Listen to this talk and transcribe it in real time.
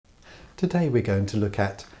Today we're going to look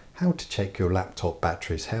at how to check your laptop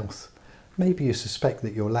battery's health. Maybe you suspect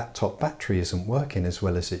that your laptop battery isn't working as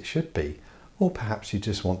well as it should be, or perhaps you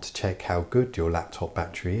just want to check how good your laptop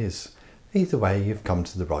battery is. Either way, you've come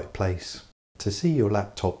to the right place. To see your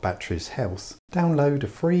laptop battery's health, download a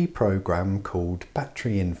free program called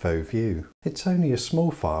Battery Info View. It's only a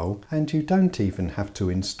small file and you don't even have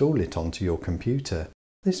to install it onto your computer.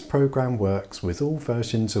 This program works with all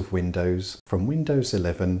versions of Windows from Windows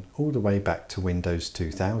 11 all the way back to Windows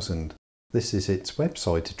 2000. This is its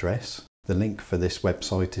website address. The link for this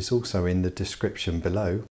website is also in the description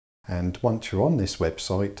below. And once you're on this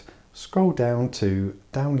website, scroll down to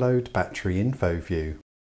Download Battery Info View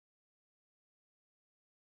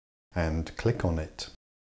and click on it.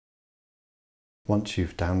 Once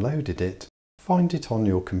you've downloaded it, find it on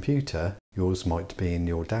your computer. Yours might be in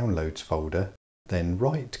your Downloads folder. Then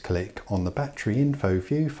right-click on the Battery Info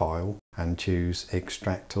View file and choose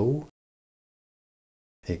Extract All,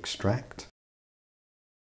 Extract.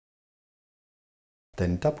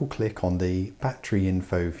 Then double-click on the Battery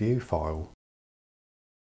Info View file.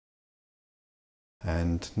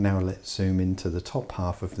 And now let's zoom into the top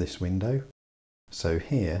half of this window. So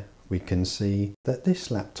here we can see that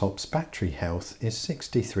this laptop's battery health is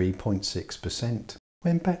 63.6%.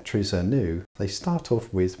 When batteries are new, they start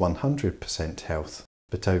off with 100% health,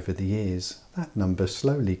 but over the years, that number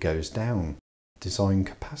slowly goes down. Design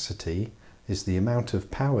capacity is the amount of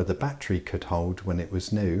power the battery could hold when it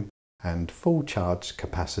was new, and full charge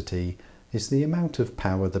capacity is the amount of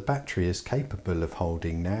power the battery is capable of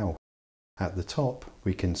holding now. At the top,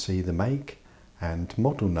 we can see the make and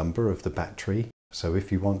model number of the battery, so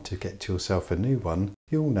if you want to get yourself a new one,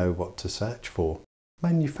 you'll know what to search for.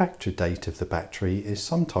 Manufacture date of the battery is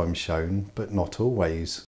sometimes shown, but not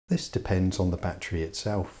always. This depends on the battery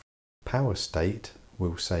itself. Power state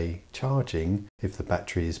will say charging if the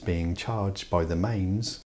battery is being charged by the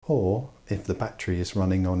mains, or if the battery is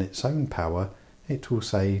running on its own power, it will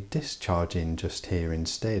say discharging just here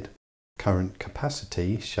instead. Current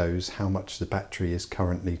capacity shows how much the battery is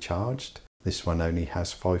currently charged. This one only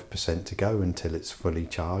has 5% to go until it's fully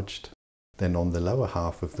charged. Then on the lower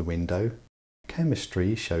half of the window,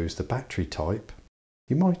 chemistry shows the battery type.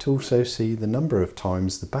 You might also see the number of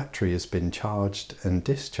times the battery has been charged and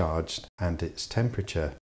discharged and its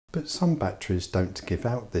temperature. But some batteries don't give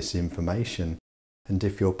out this information, and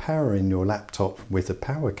if you're powering your laptop with a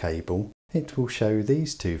power cable, it will show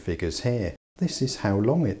these two figures here. This is how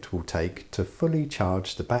long it will take to fully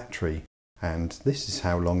charge the battery, and this is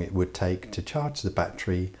how long it would take to charge the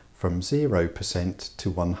battery from 0%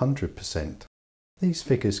 to 100%. These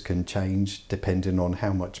figures can change depending on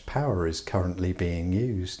how much power is currently being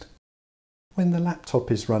used. When the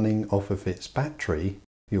laptop is running off of its battery,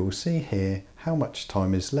 you'll see here how much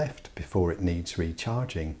time is left before it needs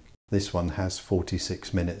recharging. This one has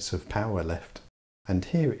 46 minutes of power left, and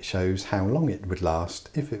here it shows how long it would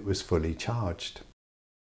last if it was fully charged.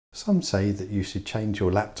 Some say that you should change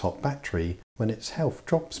your laptop battery when its health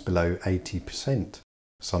drops below 80%.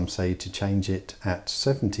 Some say to change it at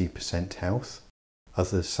 70% health.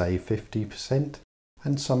 Others say 50%,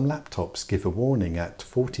 and some laptops give a warning at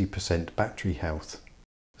 40% battery health.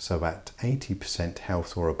 So at 80%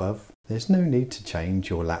 health or above, there's no need to change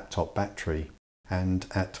your laptop battery, and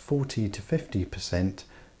at 40 to 50%,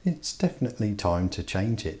 it's definitely time to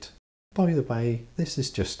change it. By the way, this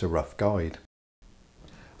is just a rough guide.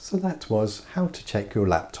 So that was how to check your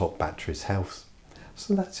laptop battery's health.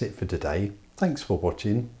 So that's it for today. Thanks for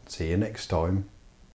watching. See you next time.